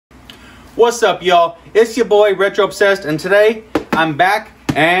What's up, y'all? It's your boy RetrObsessed, and today I'm back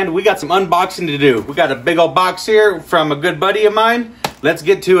and we got some unboxing to do. We got a big old box here from a good buddy of mine. Let's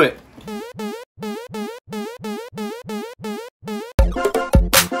get to it.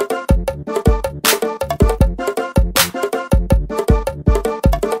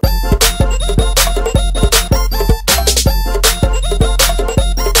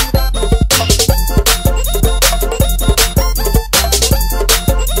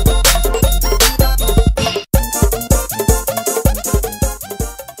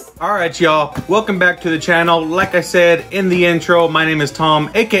 Alright, y'all, welcome back to the channel. Like I said in the intro, my name is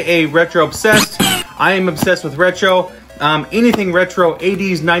Tom, aka RetrObsessed. I am obsessed with retro, anything retro,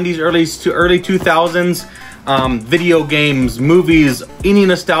 80s, 90s, early 2000s, video games, movies, any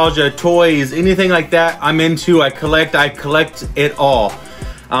nostalgia, toys, anything like that I'm into. I collect it all.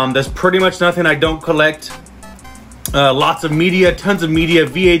 There's pretty much nothing I don't collect. Lots of media, tons of media,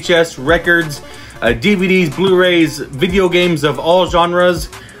 VHS, records, DVDs, Blu-rays, video games of all genres.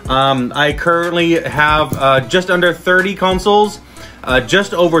 I currently have just under 30 consoles,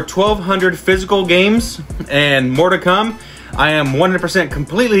 just over 1,200 physical games, and more to come. I am 100%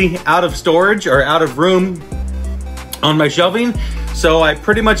 completely out of storage or out of room on my shelving, so I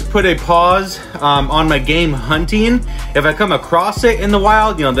pretty much put a pause on my game hunting. If I come across it in the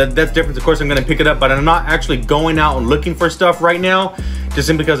wild, you know, that's different. Of course, I'm going to pick it up, but I'm not actually going out and looking for stuff right now, just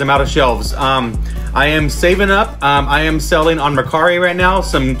simply because I'm out of shelves. I am saving up. I am selling on Mercari right now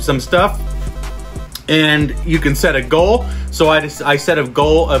some stuff, and you can set a goal. So I set a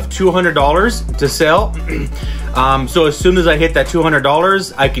goal of $200 to sell. So as soon as I hit that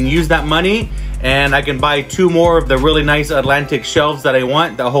 $200, I can use that money and I can buy 2 more of the really nice Atlantic shelves that I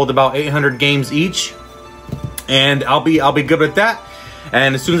want that hold about 800 games each, and I'll be good with that.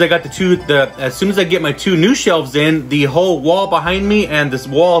 And as soon as I got as soon as I get my 2 new shelves in, the whole wall behind me and this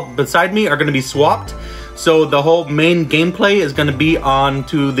wall beside me are going to be swapped. So the whole main gameplay is going to be on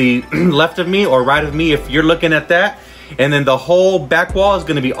to the left of me or right of me if you're looking at that. And then the whole back wall is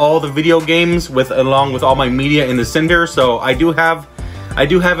going to be all the video games along with all my media in the center. So I do have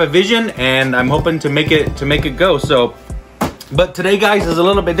a vision, and I'm hoping to make it go. So, but today, guys, is a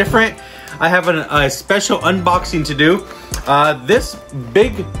little bit different. I have a special unboxing to do. This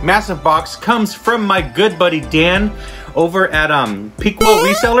big, massive box comes from my good buddy Dan over at Piqua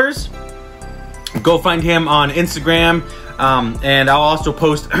Resellers. Go find him on Instagram, and I'll also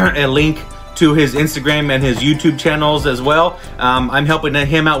post a link to his Instagram and his YouTube channels as well. I'm helping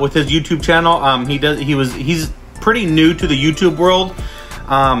him out with his YouTube channel. He's pretty new to the YouTube world,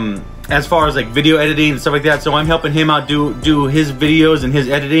 as far as like video editing and stuff like that. So I'm helping him out do his videos and his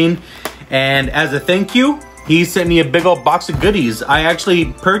editing. And as a thank you, he sent me a big old box of goodies. I actually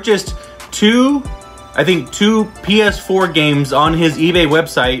purchased two PS4 games on his eBay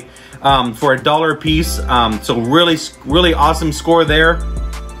website for $1 a piece. So really awesome score there.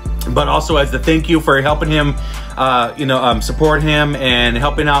 But also as a thank you for helping him, support him and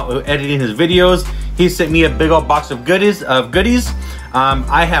helping out editing his videos, he sent me a big old box of goodies.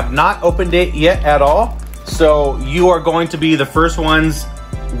 I have not opened it yet at all, so you are going to be the first ones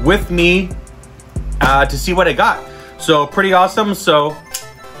with me to see what I got. So pretty awesome. So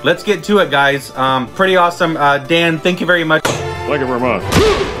let's get to it, guys. Pretty awesome. Dan, thank you very much. Thank you very much.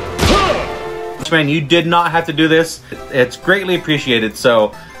 Man, you did not have to do this. It's greatly appreciated.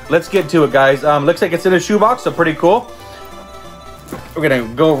 So let's get to it, guys. Looks like it's in a shoebox, so pretty cool. We're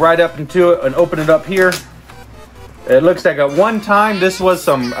gonna go right up into it and open it up here. It looks like at one time this was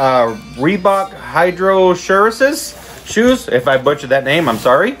some Reebok Hydro Shurises shoes. If I butchered that name, I'm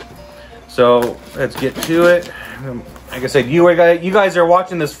sorry. So let's get to it. Like I said, you guys are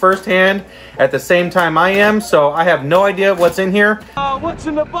watching this firsthand at the same time I am, so I have no idea what's in here. What's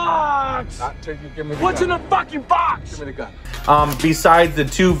in the box? What's in the fucking box? Give me the gun. Besides the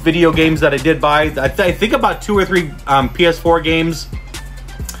 2 video games that I did buy, I think about 2 or 3 PS4 games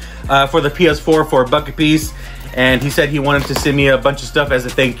for the PS4 for $1 a piece. And he said he wanted to send me a bunch of stuff as a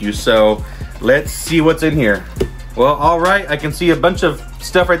thank you. So let's see what's in here. Well, all right, I can see a bunch of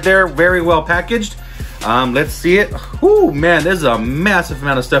stuff right there, very well packaged. Let's see it. Ooh, man, there's a massive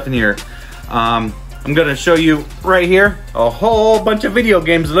amount of stuff in here. I'm gonna show you right here a whole bunch of video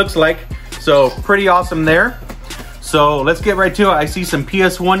games, it looks like. So pretty awesome there. So let's get right to it. I see some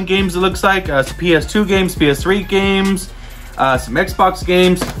PS1 games, it looks like, some PS2 games, PS3 games, some Xbox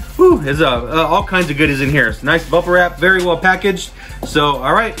games. Ooh, there's all kinds of goodies in here. It's nice bubble wrap, very well packaged. So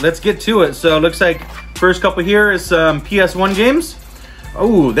all right, let's get to it. So it looks like first couple here is some PS1 games.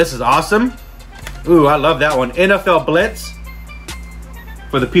 Oh, this is awesome. Ooh, I love that one. NFL Blitz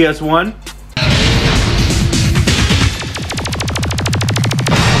for the PS1. 1,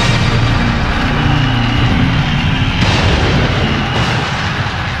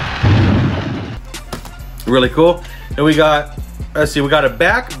 Really cool. And we got, let's see, we got a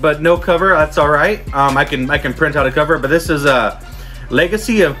back, but no cover. That's all right. I can print out a cover, but this is a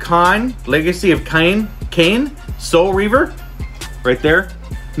Legacy of Kain, Soul Reaver, right there.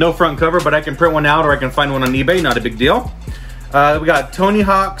 No front cover, but I can print one out or I can find one on eBay. Not a big deal. We got Tony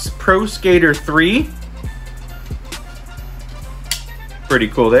Hawk's Pro Skater 3. Pretty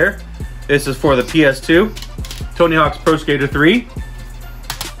cool there. This is for the PS2. Tony Hawk's Pro Skater 3.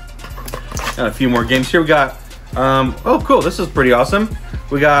 Got a few more games here. We got, oh cool, this is pretty awesome.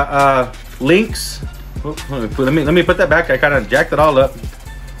 We got Link's, let me put that back. I kind of jacked it all up.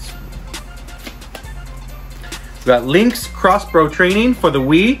 We got Link's Crossbow Training for the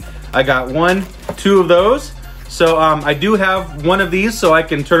Wii. I got 1, 2 of those. So I do have one of these, so I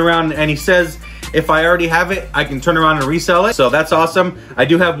can turn around, and he says if I already have it, I can turn around and resell it. So that's awesome. I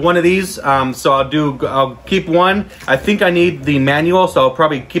do have one of these, so I'll keep one. I think I need the manual, so I'll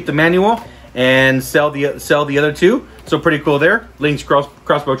probably keep the manual and sell the other 2. So pretty cool there. Link's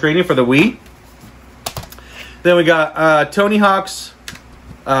Crossbow Training for the Wii. Then we got Tony Hawk's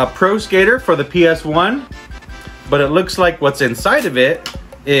Pro Skater for the PS1. But it looks like what's inside of it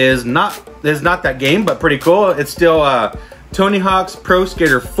is not that game, but pretty cool. It's still Tony Hawk's Pro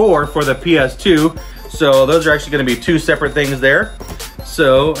Skater 4 for the PS2. So those are actually going to be 2 separate things there.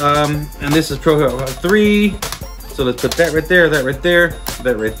 So, and this is Pro 3. So let's put that right there, that right there,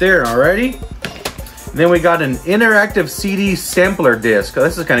 that right there. Alrighty. Then we got an interactive CD sampler disc. Oh,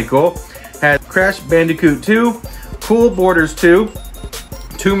 this is kind of cool. Has Crash Bandicoot 2, Cool Borders 2,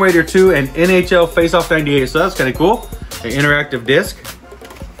 Tomb Raider 2, and NHL Face Off 98. So that's kind of cool. An interactive disc.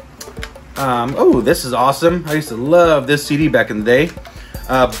 Oh, this is awesome. I used to love this CD back in the day.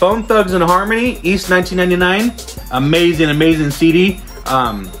 Bone Thugs and Harmony, East 1999. Amazing, amazing CD.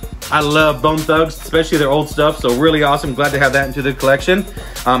 I love Bone Thugs, especially their old stuff. So really awesome. Glad to have that into the collection.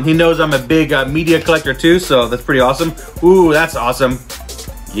 He knows I'm a big media collector too, so that's pretty awesome. Ooh, that's awesome.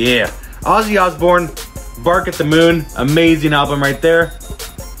 Yeah. Ozzy Osbourne, Bark at the Moon. Amazing album right there.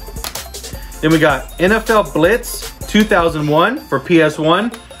 Then we got NFL Blitz 2001 for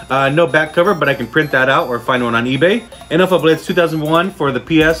PS1. No back cover, but I can print that out or find one on eBay. NFL Blitz 2001 for the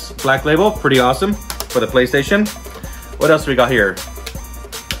PS Black Label. Pretty awesome for the PlayStation. What else we got here?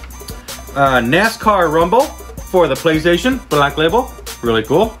 NASCAR Rumble for the PlayStation Black Label. Really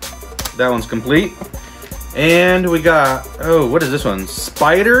cool. That one's complete. And we got, oh, what is this one?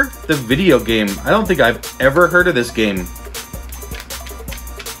 Spider, the video game. I don't think I've ever heard of this game.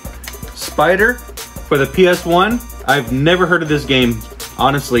 Spider for the PS1. I've never heard of this game,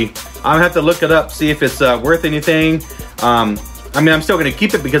 honestly. I'm gonna have to look it up, see if it's worth anything. I mean, I'm still gonna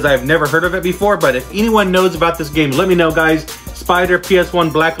keep it because I've never heard of it before, but if anyone knows about this game, let me know, guys. Spider,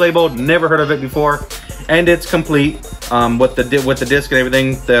 PS1 Black Label, never heard of it before. And it's complete with the disc and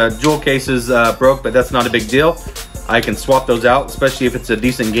everything. The jewel case is broke, but that's not a big deal. I can swap those out, especially if it's a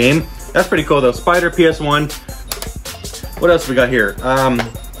decent game. That's pretty cool though. Spider, PS1. What else we got here?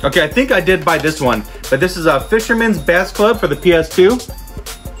 Okay, I think I did buy this one, but this is a Fisherman's Bass Club for the PS2.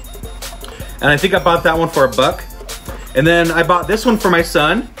 And I think I bought that one for $1. And then I bought this one for my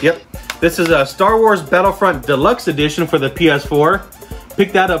son. Yep. This is a Star Wars Battlefront Deluxe Edition for the PS4.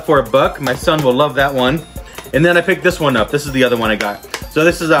 Picked that up for $1. My son will love that one. And then I picked this one up. This is the other one I got. So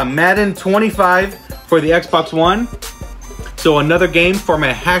this is a Madden 25 for the Xbox One. So another game for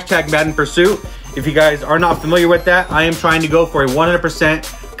my hashtag Madden Pursuit. If you guys are not familiar with that, I am trying to go for a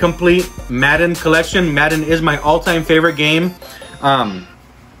 100% complete Madden collection. Madden is my all-time favorite game.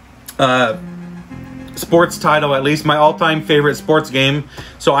 Sports title, at least my all-time favorite sports game.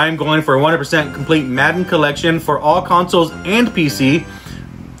 So I am going for a 100% complete Madden collection for all consoles and PC,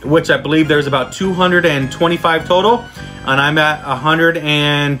 which I believe there's about 225 total, and I'm at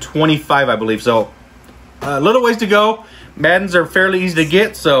 125, I believe. So a little ways to go. Maddens are fairly easy to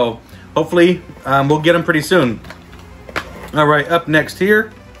get, so hopefully we'll get them pretty soon. All right, up next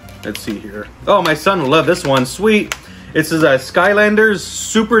here, let's see here. Oh, my son will love this one. Sweet. This is a Skylanders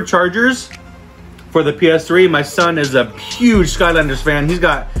Superchargers for the PS3. My son is a huge Skylanders fan. He's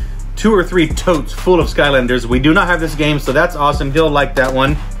got 2 or 3 totes full of Skylanders. We do not have this game, so that's awesome. He'll like that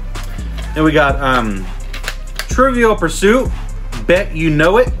one. Then we got Trivial Pursuit, Bet You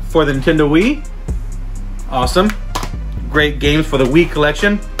Know It for the Nintendo Wii. Awesome. Great games for the Wii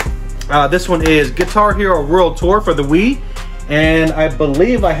collection. This one is Guitar Hero World Tour for the Wii. And I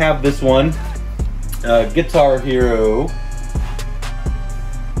believe I have this one. Guitar Hero.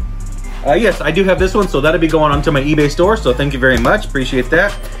 Yes, I do have this one, so that'll be going onto my eBay store, so thank you very much. Appreciate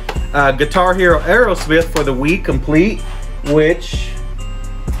that. Guitar Hero Aerosmith for the Wii complete, which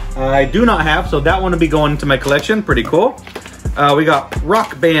I do not have, so that one will be going into my collection. Pretty cool. We got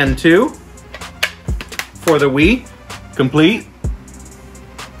Rock Band 2 for the Wii, complete.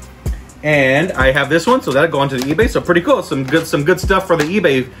 And I have this one, so that'll go onto the eBay. So pretty cool. Some good stuff for the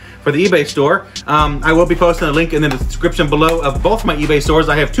eBay store. I will be posting a link in the description below of both my eBay stores.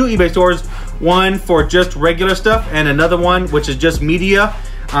 I have two eBay stores, one for just regular stuff and another one which is just media,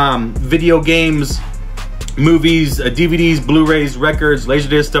 video games, movies, DVDs, Blu-rays, records,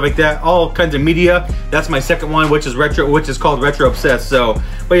 laserdiscs, stuff like that, all kinds of media. That's my second one, which is called RetrObsessed. So,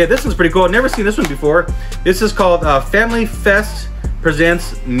 but yeah, this one's pretty cool. I've never seen this one before. This is called Family Fest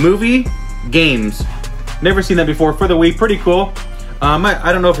Presents Movie Games. Never seen that before for the Wii. Pretty cool.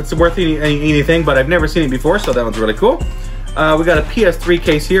 I don't know if it's worth anything, but I've never seen it before, so that one's really cool. We got a PS3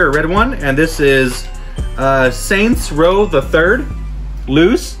 case here, a red one, and this is Saints Row the Third,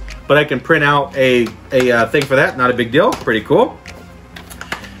 loose, but I can print out a thing for that. Not a big deal. Pretty cool.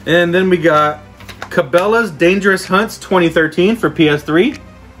 And then we got Cabela's Dangerous Hunts 2013 for PS3.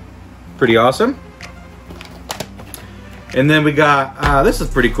 Pretty awesome. And then we got, this is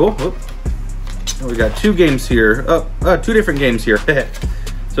pretty cool. Whoop. We got two games here. Two different games here.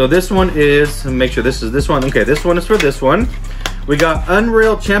 So this one is, make sure this is this one. Okay, this one is for this one. We got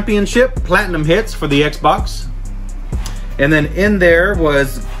Unreal Championship Platinum Hits for the Xbox. And then in there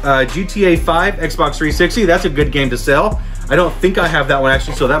was GTA 5 Xbox 360. That's a good game to sell. I don't think I have that one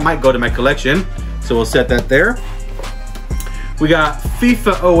actually, so that might go to my collection. So we'll set that there. We got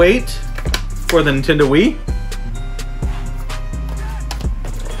FIFA 08 for the Nintendo Wii.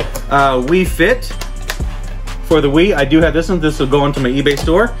 Wii Fit for the Wii. I do have this one. This will go into my eBay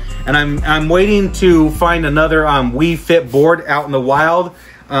store, and I'm waiting to find another Wii Fit board out in the wild,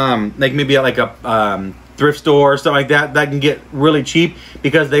 like maybe at like a thrift store or something like that. That can get really cheap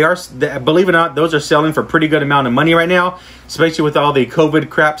because believe it or not, those are selling for a pretty good amount of money right now, especially with all the COVID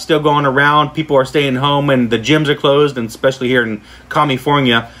crap still going around. People are staying home and the gyms are closed, and especially here in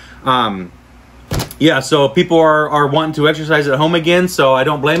California. Yeah, so people are wanting to exercise at home again, so I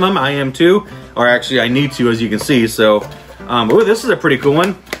don't blame them. I am too, or actually I need to, as you can see. So, ooh, this is a pretty cool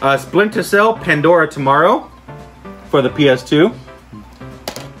one. Splinter Cell Pandora Tomorrow for the PS2.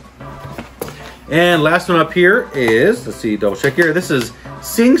 And last one up here is, let's see, double check here. This is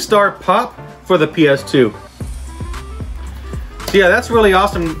SingStar Pop for the PS2. So yeah, that's really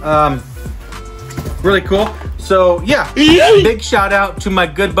awesome. Really cool. So yeah, big shout out to my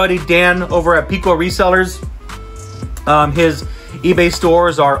good buddy Dan over at Piqua Resellers. His eBay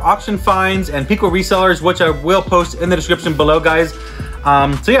stores are Auction Finds and Piqua Resellers, which I will post in the description below, guys.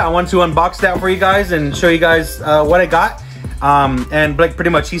 So yeah, I wanted to unbox that for you guys and show you guys what I got. And like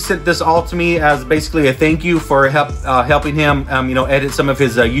pretty much he sent this all to me as basically a thank you for helping him, you know, edit some of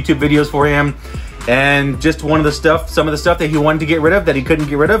his YouTube videos for him. And just some of the stuff that he wanted to get rid of that he couldn't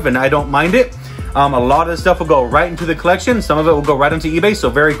get rid of, and I don't mind it. A lot of the stuff will go right into the collection. Some of it will go right into eBay, so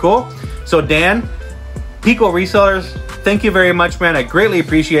very cool. So Dan, Piqua Resellers, thank you very much, man. I greatly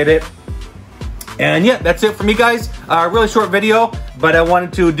appreciate it. And yeah, that's it for me, guys. Really short video, but I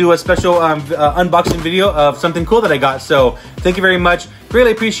wanted to do a special unboxing video of something cool that I got. So thank you very much.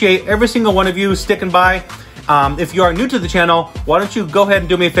 Really appreciate every single one of you sticking by. If you are new to the channel, why don't you go ahead and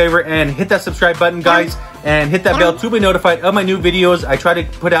do me a favor and hit that subscribe button, guys, and hit that bell to be notified of my new videos. I try to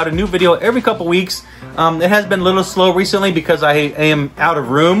put out a new video every couple weeks. It has been a little slow recently because I am out of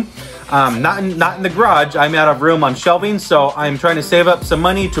room. Not in the garage. I'm out of room on shelving, so I'm trying to save up some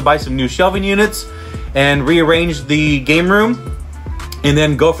money to buy some new shelving units and rearrange the game room and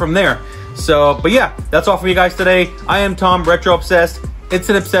then go from there. So, but yeah, that's all for you guys today. I am Tom, RetrObsessed. It's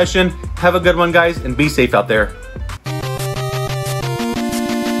an obsession. Have a good one, guys, and be safe out there.